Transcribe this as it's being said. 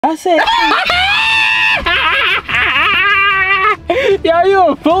I said. Yo, you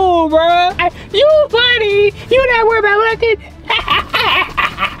a fool, bro. You funny. You not worried about looking.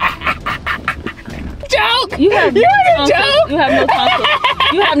 Joke. You have no time. joke. You have no time.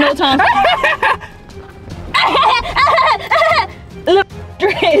 You have no time. Look,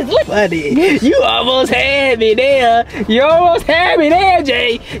 look. Buddy, you almost had me there. You almost had me there,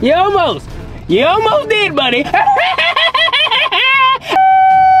 Jay. You almost did, buddy.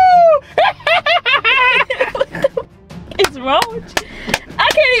 What's wrong with you? I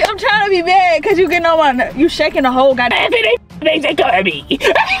can't even, I'm trying to be bad because you getting on my, you shaking the whole goddamn things they come at me.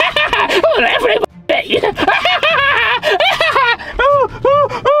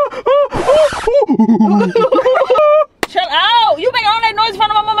 Chill out. You make all that noise in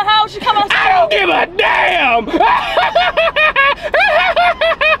front of my mama's house. She come outside. I don't give a damn.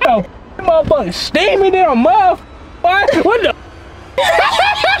 Motherfucker steaming in a muff. What the?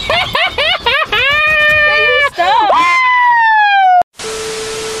 Can you stop?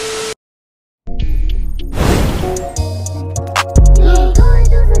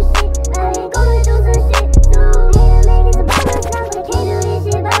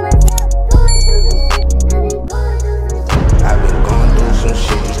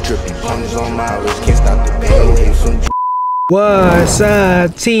 What's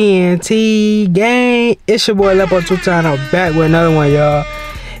up, TNT gang? It's your boy 𝗪𝗚𝗘𝗡. I'm back with another one, y'all.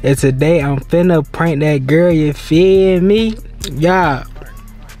 And today I'm finna prank that girl, you feel me? Y'all,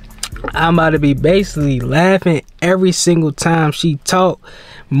 I'm about to be basically laughing every single time she talk,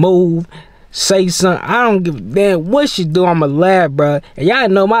 move, say something. I don't give a damn what she do, I'ma laugh, bro. And y'all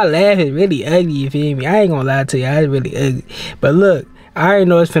know my laugh is really ugly, you feel me? I ain't gonna lie to y'all, it's really ugly. But look, I already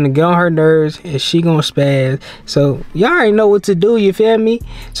know it's finna get on her nerves and she gonna spaz. So y'all already know what to do, you feel me?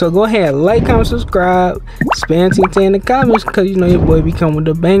 So go ahead, like, comment, subscribe, spam TNT in the comments, cause you know your boy be coming with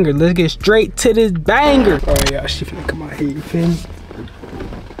a banger. Let's get straight to this banger. Alright, y'all, she finna come out here, you feel me?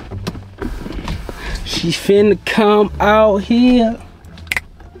 She finna come out here.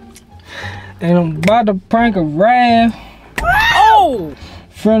 And I'm about to prank a Raph. Oh!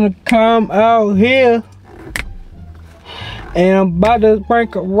 Finna come out here. And I'm about to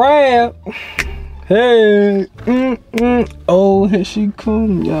prank a Raph. Hey, oh, here she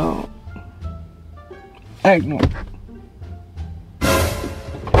come, y'all. Act no.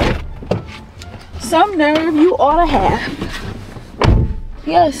 Some nerve you ought to have.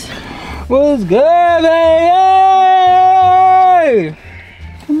 Yes. What's good, hey?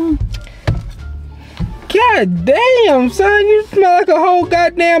 Come on. God damn, son, you smell like a whole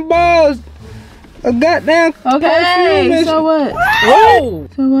goddamn balls. A goddamn okay, so what? What?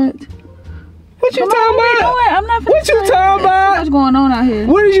 So what? What you talking about? I'm not. What you talking about? What's going on out here?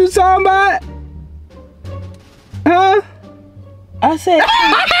 What are you talking about? Huh? I said.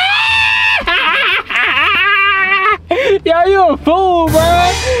 Yo, you a fool,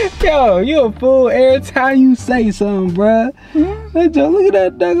 bro. Yo, you a fool every time you say something, bro. Hey, Joe, look at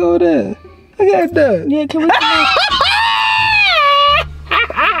that duck over there. Look at that duck. Yeah, can we?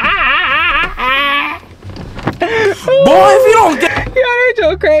 Boy, if you don't get yo, that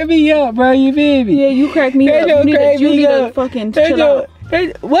Joe crack me up, bro. You feel me? Yeah, you crack me up. You need to fucking chill out.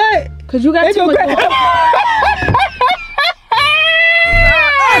 What? Cause you got too much.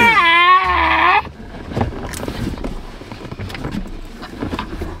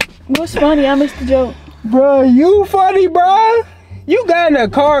 What's funny? I missed the joke. Bro, you funny, bro. You got in the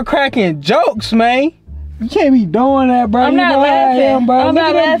car cracking jokes, man. You can't be doing that, bro. I'm not laughing. Bro. I'm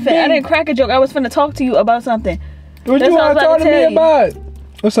not laughing. I didn't crack a joke. I was finna talk to you about something. What you want to talk to me about?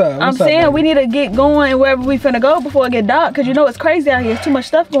 What's up? I'm saying we need to get going wherever we finna go before it get dark. Cause you know it's crazy out here. It's too much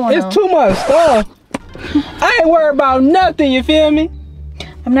stuff going on. It's too much stuff. I ain't worried about nothing. You feel me?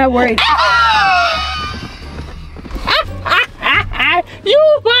 I'm not worried.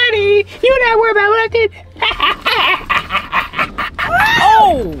 You funny. You not worried about nothing.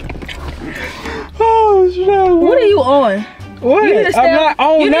 Oh. Oh shit. What are you on? What? You need to stay, I'm not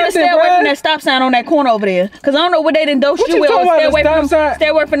on you nothing, need to stay away from that stop sign on that corner over there. Cause I don't know what they done dosed you with. Stay away from them. Stay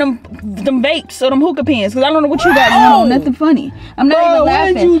away from them vapes or them hookah pens. Cause I don't know what you got going on. Nothing funny. I'm not even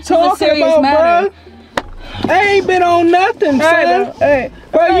laughing. What you talking about, bro? I ain't been on nothing, son. Hey,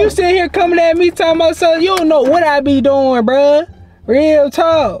 bro, you sitting here coming at me talking about something. You don't know what I be doing, bro. Real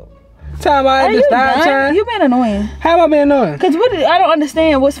talk. Time I had to stop time. You been annoying. How am I being annoying? Cause I don't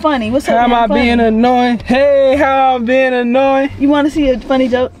understand what's funny. What's how am I being annoying? Hey, how I'm being annoying? You want to see a funny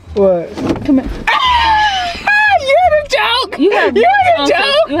joke? What? Come here. You're the joke. You have You're the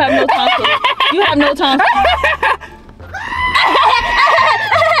joke. You have no time for it. You have no time for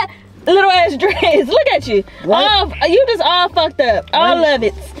it. little ass dress. Look at you. All, you just all fucked up. All of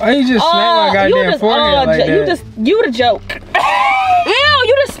it. Why you just smack my goddamn forehead like that? You the joke. Ew,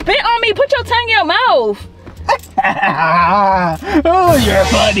 you just spit on me. Put your tongue in your mouth. Oh, you're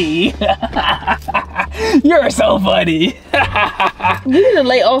funny. You're so funny. You need to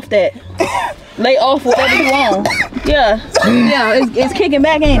lay off that. Lay off whatever you want. Yeah. Yeah, it's kicking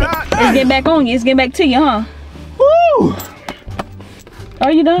back, ain't it? It's getting back on you. It's getting back to you, huh? Woo!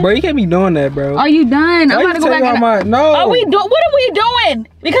 Are you done? Bro, you can't be doing that, bro. Are you done? I'm about to go back. No. Are we doing? What are we doing?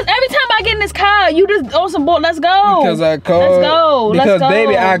 Because every time I get in this car, you just on some boat. Let's go. Because I called. Let's go. Because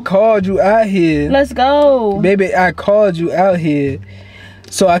baby, I called you out here. Let's go. Baby, I called you out here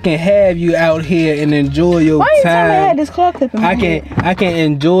so I can have you out here and enjoy your time. Why you telling me I had this claw clip in my head? I can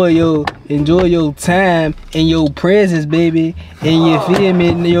enjoy your time and your presence, baby, and you feel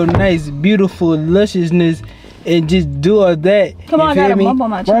me, your nice, beautiful lusciousness. And just do all that. Come on, I got a bump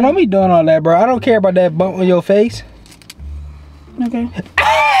on my chin. Bro, don't be doing all that, bro. I don't care about that bump on your face. Okay.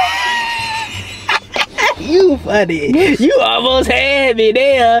 You funny. You almost had me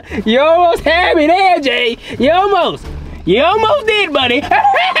there. You almost had me there, Jay. You almost did, buddy. You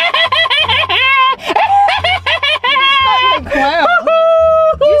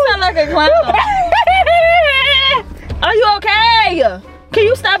sound like a clown. Are you okay? Can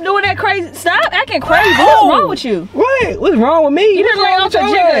you stop doing that crazy? Stop acting crazy. What's wrong with you? What? What's wrong with me? You just lay off the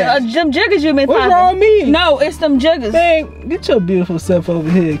jiggers. Them jiggers you been popping. What's wrong with me? No, it's them jiggers. Man, get your beautiful self over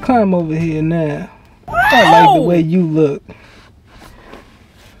here. Climb over here now. I like the way you look.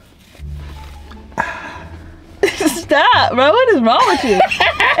 Stop, bro. What is wrong with you?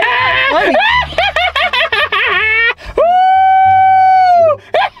 What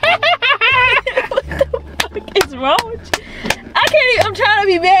the fuck is wrong with you? I can't even, I'm trying to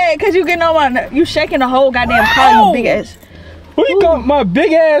be bad because you getting on my, you shaking the whole goddamn car, you big ass. What you call my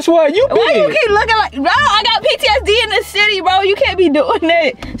big ass? What? You big? Why you keep looking like, bro, I got PTSD in the city, bro. You can't be doing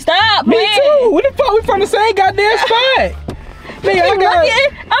that. Stop, Me man. too. What the fuck? We from the same goddamn spot. I'm like,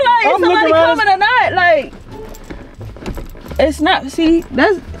 is somebody coming or not? Like, it's not, see,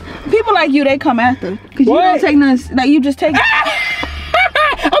 that's, people like you, they come after. Because you don't take nothing, like, you just take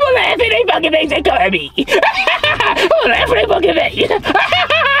I'm gonna laugh at they fucking things they come at me. I'm gonna laugh at they fucking things.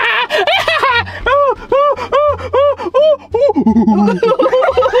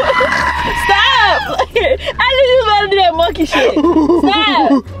 Stop! I knew you was about to do that monkey shit.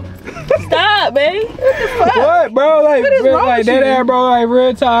 Stop! Stop, man. What the fuck? What, bro? Like, what is wrong like with that you? ass, bro. Like,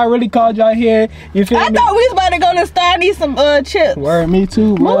 real time. I really called y'all here. You feel me? I thought we was about to go to Star and eat some chips. Word, me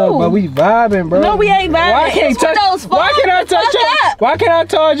too, bro. But we vibing, bro. No, we ain't vibing. Why can't touch? Why can't I touch your? Why can't I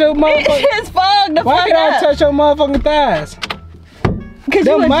touch your motherfucking? It's fogged the fuck up. Why can't I touch your motherfucking thighs? Cause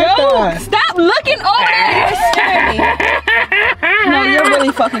you a joke. Stop looking over there. You're scaring me. No, you're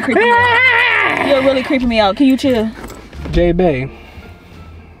really fucking creeping me out. You're really creeping me out. Can you chill? J Bay.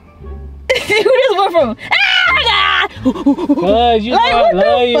 You just went from Buzz, you like, know I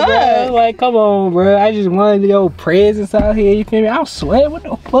love you, bro. Like, come on, bro. I just wanted your presence out here. You feel me? I'm sweating. What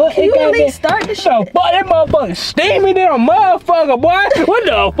the fuck? Can you at least start the shit? Fuck, that motherfucker steaming in a motherfucker, boy. What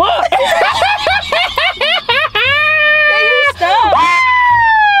the fuck? Can you stop?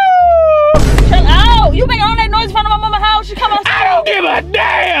 Chill out. You make all that noise in front of my mama's house. She come outside. I don't give a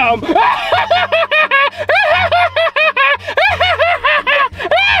damn.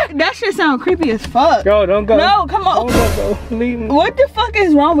 That shit sound creepy as fuck. Go, don't go. No, come on. Don't go. Leave me. What the fuck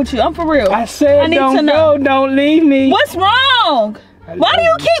is wrong with you? I'm for real. I said need don't to know. go. Don't leave me. What's wrong? Why do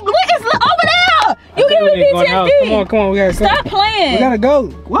you keep looking over there? You give me PTSD. Come on. We gotta stop playing. We gotta go.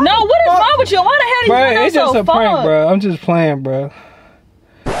 What? No, what is wrong with you? Why the hell are you doing it's just a prank, bro. I'm just playing, bro.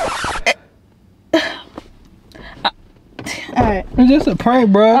 Alright. It's just a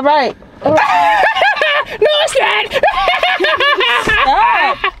prank, bro. Alright. No, it's not.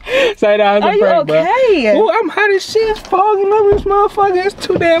 Stop. Say that was a prank, bro. Okay? Ooh, I'm hot as shit. It's fogging over this motherfucker. It's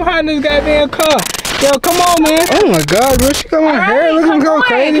too damn hot in this goddamn car. Yo, come on, man. Oh my god, bro. She got my hair looking so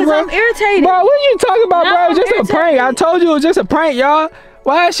crazy, bro. I'm irritated. Bro, what are you talking about, bro? It's just irritated. a prank. I told you it was just a prank, y'all.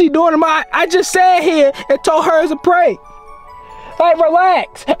 Why is she doing it? I just sat here and told her it's a prank. Like,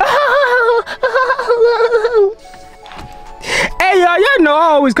 relax. Hey, y'all know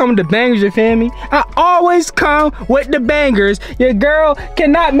I always come with the bangers, you feel me? I always come with the bangers. Your girl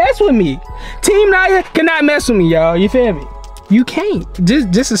cannot mess with me. TEAMNYAH cannot mess with me, y'all. You feel me? You can't.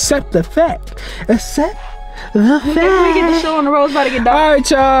 Just accept the fact. Accept the fact. We get the show on the road. It's about to get dark.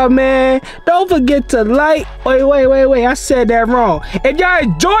 Alright, y'all, man. Don't forget to like. Wait. I said that wrong. If y'all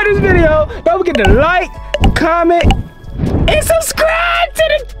enjoyed this video, don't forget to like, comment, and subscribe to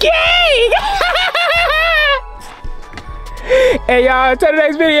the gang. Hey y'all, till the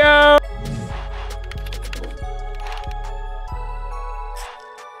next video.